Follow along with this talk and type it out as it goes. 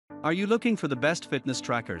Are you looking for the best fitness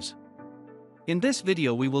trackers? In this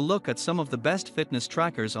video we will look at some of the best fitness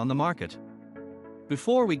trackers on the market.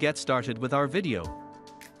 Before we get started with our video,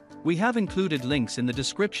 we have included links in the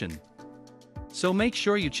description, so make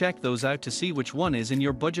sure you check those out to see which one is in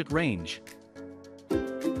your budget range.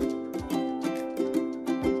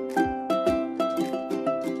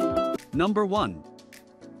 Number 1.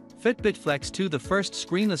 Fitbit Flex 2. The first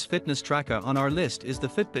screenless fitness tracker on our list is the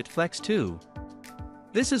Fitbit Flex 2.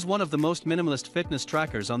 This is one of the most minimalist fitness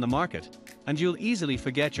trackers on the market, and you'll easily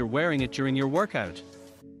forget you're wearing it during your workout.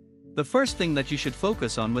 The first thing that you should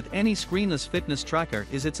focus on with any screenless fitness tracker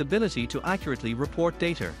is its ability to accurately report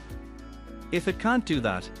data. If it can't do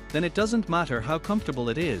that, then it doesn't matter how comfortable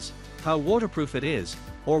it is, how waterproof it is,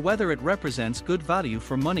 or whether it represents good value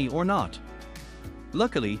for money or not.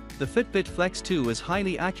 Luckily, the Fitbit Flex 2 is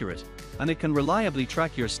highly accurate, and it can reliably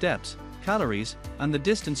track your steps, calories, and the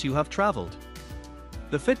distance you have traveled.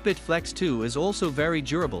 The Fitbit Flex 2 is also very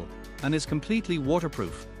durable, and is completely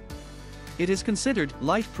waterproof. It is considered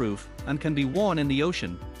life-proof, and can be worn in the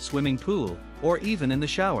ocean, swimming pool, or even in the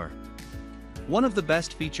shower. One of the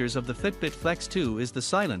best features of the Fitbit Flex 2 is the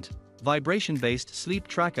silent, vibration-based sleep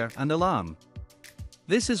tracker and alarm.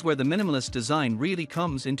 This is where the minimalist design really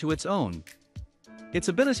comes into its own. Its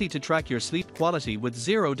ability to track your sleep quality with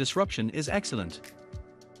zero disruption is excellent.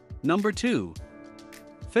 Number 2.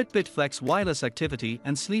 Fitbit Flex Wireless Activity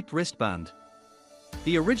and Sleep Wristband.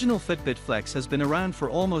 The original Fitbit Flex has been around for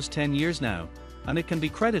almost 10 years now, and it can be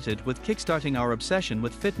credited with kickstarting our obsession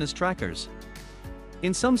with fitness trackers.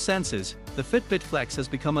 In some senses, the Fitbit Flex has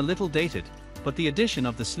become a little dated, but the addition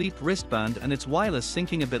of the sleep wristband and its wireless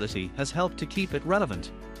syncing ability has helped to keep it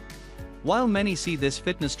relevant. While many see this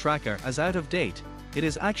fitness tracker as out of date, it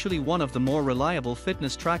is actually one of the more reliable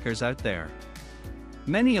fitness trackers out there.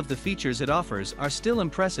 Many of the features it offers are still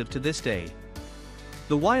impressive to this day.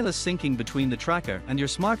 The wireless syncing between the tracker and your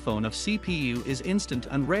smartphone of CPU is instant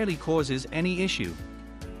and rarely causes any issue.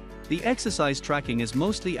 The exercise tracking is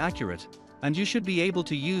mostly accurate, and you should be able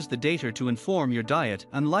to use the data to inform your diet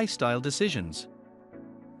and lifestyle decisions.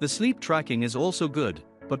 The sleep tracking is also good,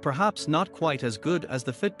 but perhaps not quite as good as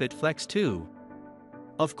the Fitbit Flex 2.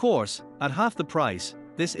 Of course, at half the price,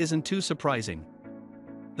 this isn't too surprising.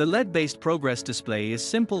 The LED-based progress display is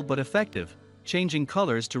simple but effective, changing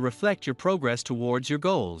colors to reflect your progress towards your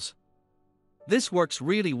goals. This works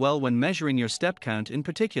really well when measuring your step count in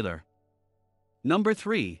particular. Number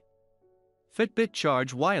 3. Fitbit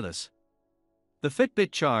Charge Wireless. The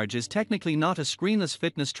Fitbit Charge is technically not a screenless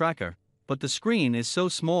fitness tracker, but the screen is so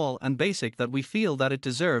small and basic that we feel that it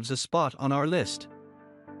deserves a spot on our list.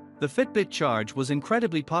 The Fitbit Charge was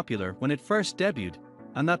incredibly popular when it first debuted,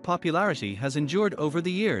 and that popularity has endured over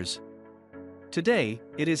the years. Today,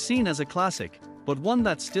 it is seen as a classic, but one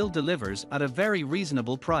that still delivers at a very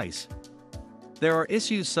reasonable price. There are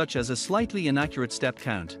issues such as a slightly inaccurate step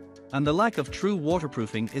count, and the lack of true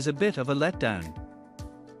waterproofing is a bit of a letdown.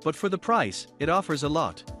 But for the price, it offers a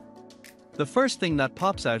lot. The first thing that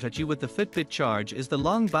pops out at you with the Fitbit Charge is the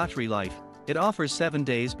long battery life. It offers 7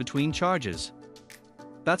 days between charges.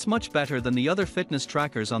 That's much better than the other fitness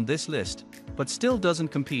trackers on this list, but still doesn't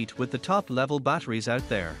compete with the top-level batteries out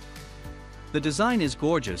there. The design is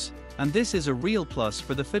gorgeous, and this is a real plus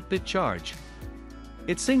for the Fitbit Charge.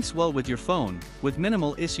 It syncs well with your phone, with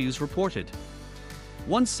minimal issues reported.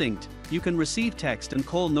 Once synced, you can receive text and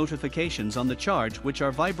call notifications on the charge which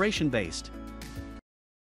are vibration-based.